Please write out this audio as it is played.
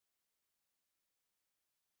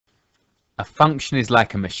A function is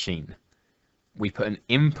like a machine. We put an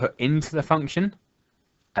input into the function,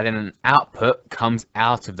 and then an output comes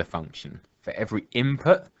out of the function. For every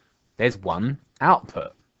input, there's one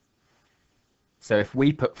output. So if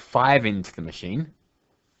we put 5 into the machine,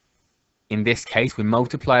 in this case, we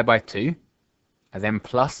multiply by 2, and then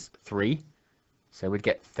plus 3, so we'd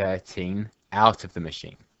get 13 out of the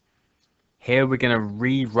machine. Here we're going to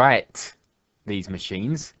rewrite these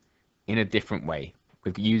machines in a different way,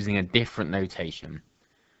 with using a different notation.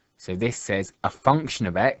 So this says a function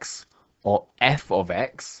of x, or f of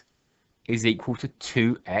x, is equal to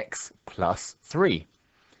 2x plus 3.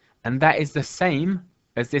 And that is the same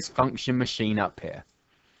as this function machine up here.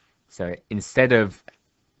 So instead of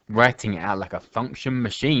writing it out like a function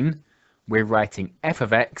machine, we're writing f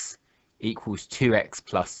of x equals 2x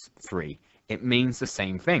plus 3. It means the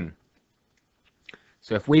same thing.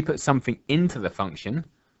 So if we put something into the function,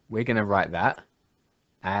 we're going to write that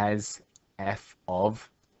as f of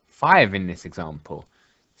 5 in this example.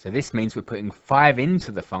 So this means we're putting 5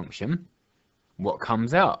 into the function. What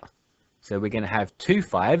comes out? So we're going to have 2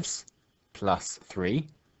 5s plus 3,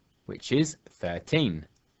 which is 13.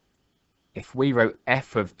 If we wrote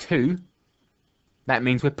f of 2, that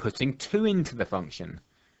means we're putting 2 into the function.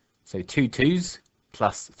 So 2 2s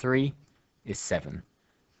plus 3 is 7.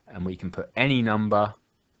 And we can put any number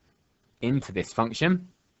into this function.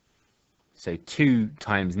 So 2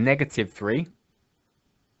 times negative 3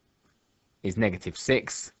 is negative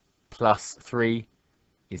 6, plus 3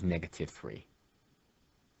 is negative 3.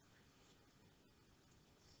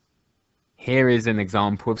 Here is an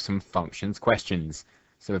example of some functions questions.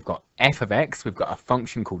 So we've got f of x, we've got a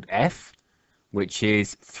function called f, which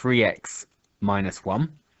is 3x minus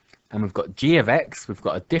 1. And we've got g of x, we've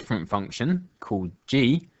got a different function called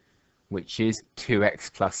g, which is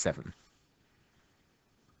 2x plus 7.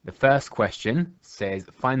 The first question says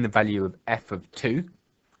find the value of f of 2.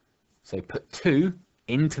 So put 2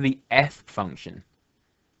 into the f function.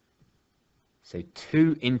 So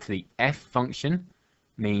 2 into the f function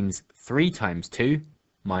means 3 times 2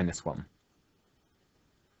 minus 1.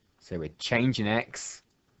 So we're changing x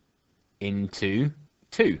into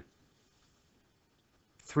 2.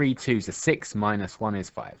 3 2s are 6, minus 1 is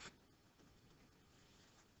 5.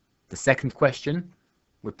 The second question,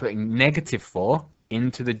 we're putting negative 4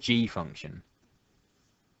 into the g function.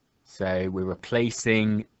 So we're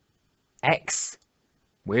replacing x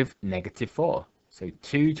with negative 4. So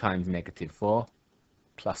 2 times negative 4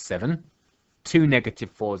 plus 7. 2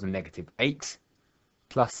 negative 4s are negative 8.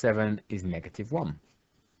 Plus 7 is negative 1.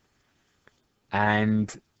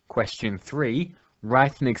 And question 3,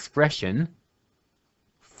 write an expression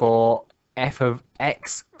for f of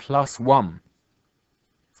x plus 1.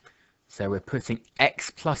 So we're putting x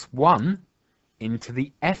plus 1 into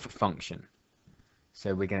the f function.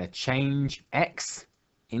 So we're going to change x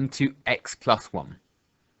into x plus 1.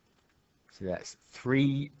 So that's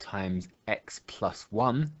 3 times x plus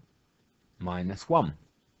 1 minus 1.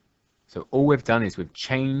 So all we've done is we've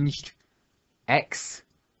changed x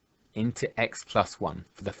into x plus 1.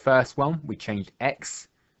 For the first one, we changed x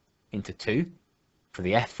into 2 for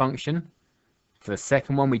the f function. For the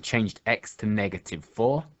second one, we changed x to negative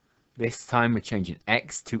 4. This time we're changing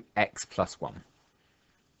x to x plus 1.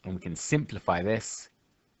 And we can simplify this.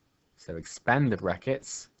 So expand the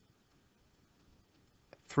brackets.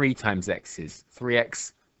 3 times x is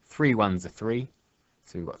 3x. 3 1s are 3.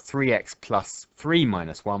 So we've got 3x plus 3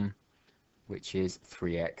 minus 1, which is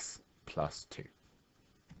 3x plus 2.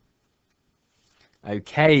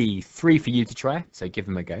 Okay, 3 for you to try, so give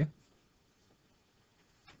them a go.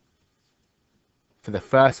 For the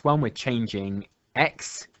first one, we're changing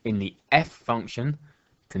x in the f function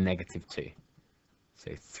to negative 2.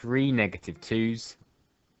 So 3 negative 2s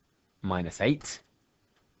minus 8,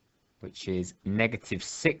 which is negative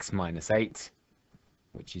 6 minus 8,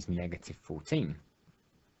 which is negative 14.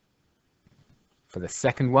 For the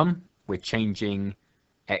second one, we're changing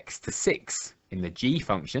x to 6 in the g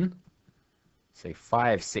function. So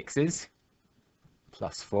 5 6s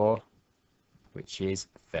plus 4, which is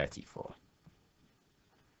 34.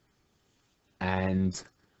 And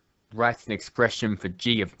write an expression for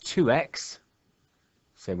g of 2x.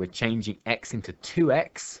 So we're changing x into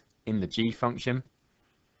 2x in the g function.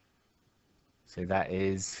 So that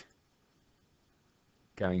is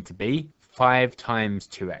going to be 5 times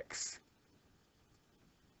 2x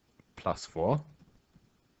plus 4,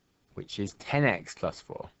 which is 10x plus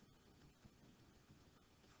 4.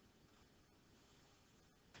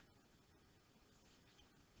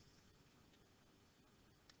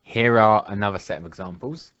 Here are another set of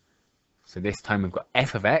examples. So this time we've got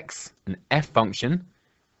f of x, and f function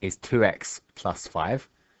is 2x plus 5.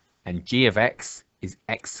 and g of x is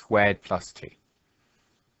x squared plus 2.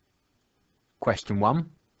 Question 1.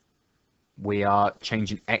 We are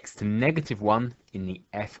changing x to negative 1 in the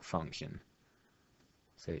f function.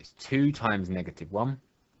 So it's 2 times negative 1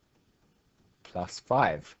 plus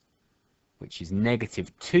 5, which is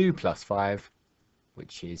negative 2 plus 5,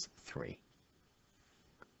 which is 3.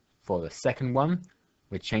 For the second one,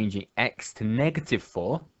 we're changing x to negative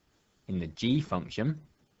 4 in the g function.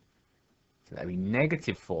 So that would be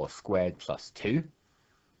negative 4 squared plus 2.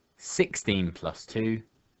 16 plus 2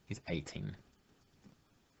 is 18.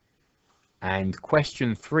 And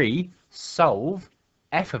question 3, solve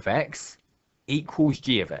f of x equals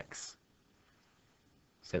g of x.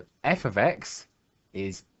 So f of x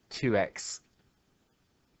is 2x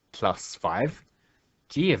plus 5.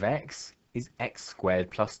 G of x is x squared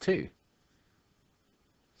plus 2.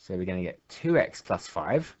 So we're going to get 2x plus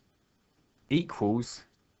 5 equals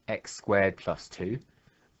x squared plus 2.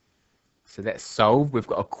 So let's solve. We've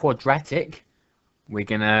got a quadratic. We're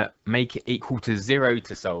going to make it equal to 0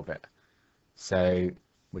 to solve it. So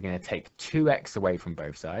we're going to take 2x away from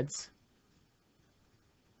both sides.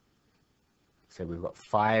 So we've got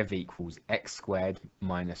 5 equals x squared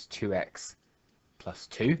minus 2x plus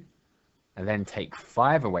 2. And then take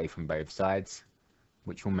 5 away from both sides,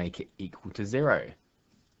 which will make it equal to 0.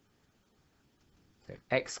 So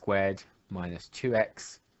x squared minus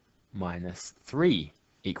 2x minus 3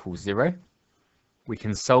 equals 0. We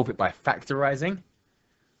can solve it by factorizing.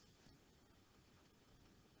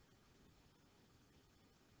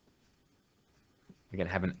 We're going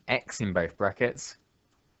to have an x in both brackets.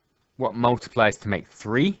 What multiplies to make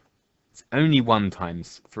 3? It's only 1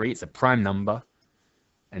 times 3. It's a prime number.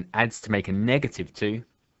 And adds to make a negative 2.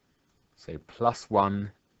 So plus 1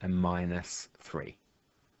 and minus 3.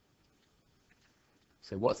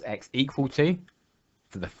 So what's x equal to?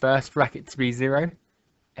 For the first bracket to be 0,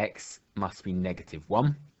 x must be negative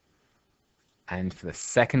 1. And for the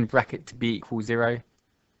second bracket to be equal 0,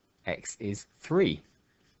 x is 3.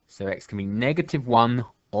 So x can be negative 1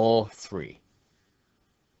 or 3.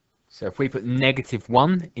 So if we put negative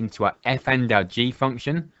 1 into our f and our g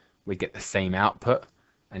function, we get the same output.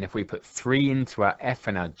 And if we put 3 into our f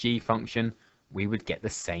and our g function, we would get the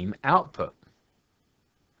same output.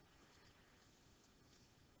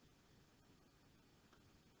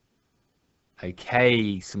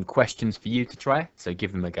 Okay, some questions for you to try, so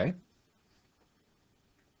give them a go.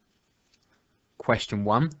 Question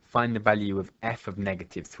 1, find the value of f of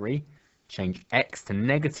negative 3. Change x to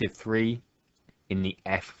negative 3 in the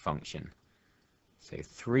f function. So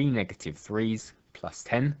 3 negative 3's plus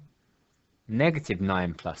 10. Negative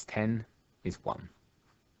 9 plus 10 is 1.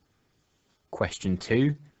 Question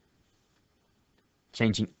 2,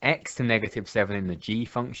 changing x to negative 7 in the g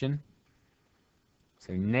function.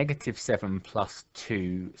 So negative 7 plus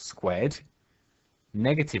 2 squared.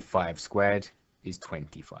 Negative 5 squared is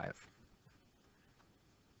 25.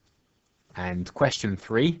 And question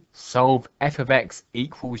 3, solve f of x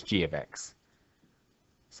equals g of x.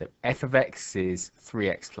 So f of x is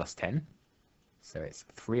 3x plus 10. So it's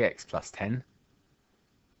 3x plus 10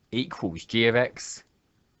 equals g of x,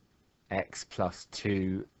 x plus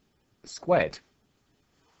 2 squared.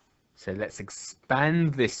 So let's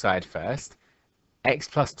expand this side first. X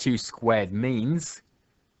plus 2 squared means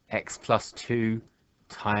x plus 2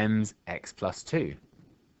 times x plus 2.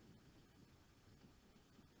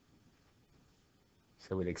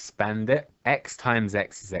 So we'll expand it. X times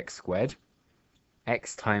x is x squared.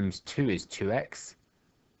 X times 2 is 2x.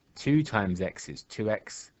 2 times x is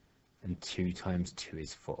 2x. And 2 times 2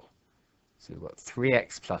 is 4. So we've got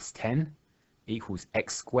 3x plus 10 equals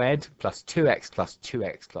x squared plus 2x plus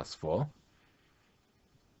 2x plus 4.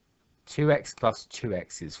 2x plus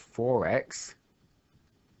 2x is 4x.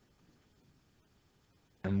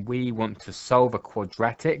 And we want to solve a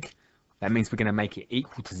quadratic. That means we're going to make it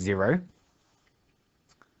equal to 0.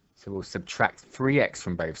 So we'll subtract 3x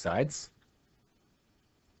from both sides.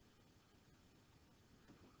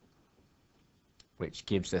 Which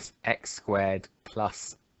gives us x squared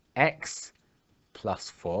plus x plus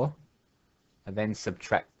 4. And then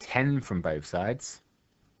subtract 10 from both sides.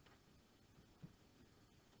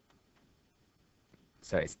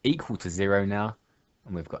 So it's equal to 0 now.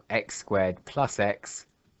 And we've got x squared plus x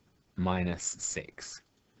minus 6.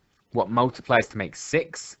 What multiplies to make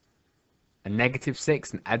 6? A negative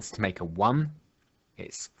 6 and adds to make a 1.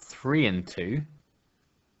 It's 3 and 2.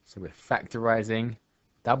 So we're factorizing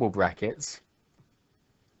double brackets.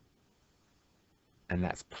 And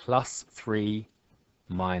that's plus 3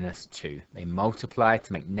 minus 2. They multiply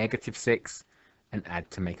to make negative 6 and add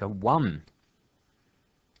to make a 1.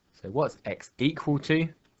 So what's x equal to?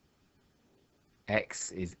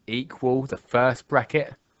 x is equal the first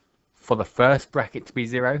bracket. For the first bracket to be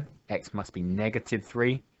 0, x must be negative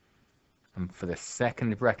 3. And for the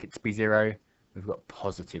second bracket to be 0, we've got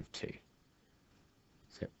positive 2.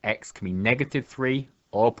 So x can be negative 3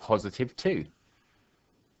 or positive 2.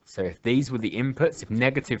 So if these were the inputs, if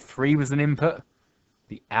negative 3 was an input,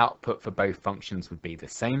 the output for both functions would be the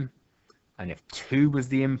same. And if 2 was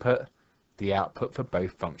the input, the output for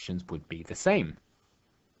both functions would be the same.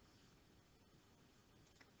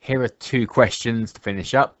 Here are 2 questions to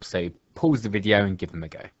finish up, so pause the video and give them a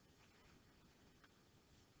go.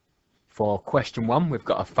 For question 1, we've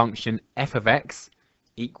got a function f of x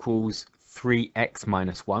equals 3x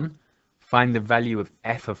minus 1. Find the value of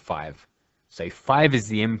f of 5. So 5 is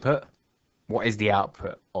the input. What is the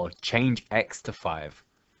output? Or change x to 5.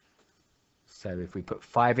 So if we put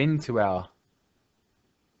 5 into our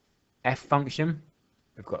f function,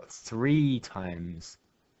 we've got 3 times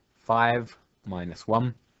 5 minus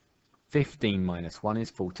 1. 15 minus 1 is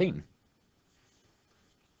 14.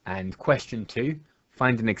 And question 2,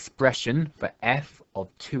 find an expression for f of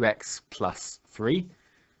 2x plus 3.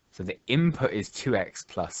 So the input is 2x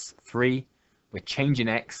plus 3. We're changing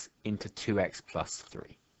x into 2x plus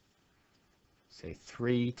 3. So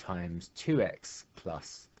 3 times 2x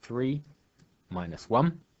plus 3 minus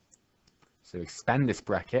 1. So expand this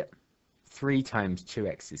bracket. 3 times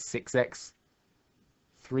 2x is 6x.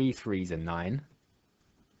 3 3s are 9.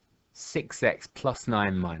 6x plus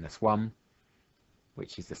 9 minus 1,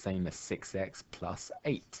 which is the same as 6x plus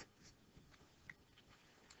 8.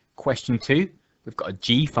 Question 2, we've got a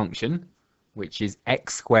g function, which is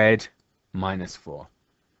x squared minus 4.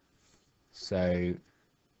 So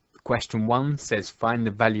question 1 says find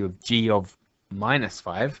the value of g of minus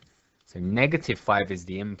 5. So negative 5 is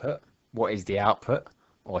the input. What is the output?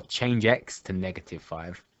 Or change x to negative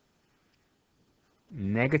 5.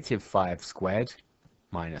 Negative 5 squared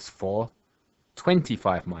minus 4.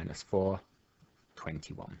 25 minus 4,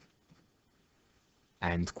 21.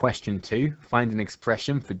 And question 2, find an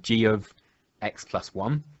expression for g of x plus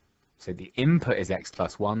 1. So the input is x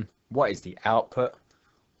plus 1. What is the output?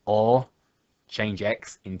 Or change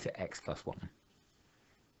x into x plus 1.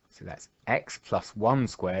 So that's x plus 1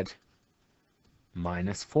 squared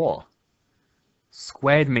minus 4.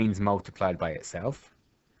 Squared means multiplied by itself.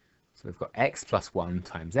 So we've got x plus 1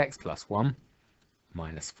 times x plus 1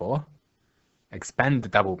 minus 4. Expand the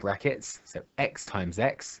double brackets. So x times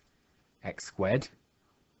x, x squared.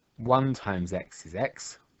 1 times x is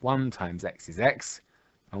x. 1 times x is x.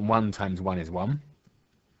 And 1 times 1 is 1.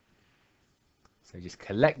 So just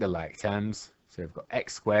collect the like terms. So we've got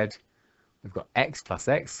x squared. We've got x plus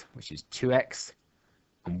x, which is 2x.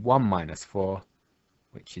 And 1 minus 4,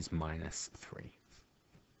 which is minus 3.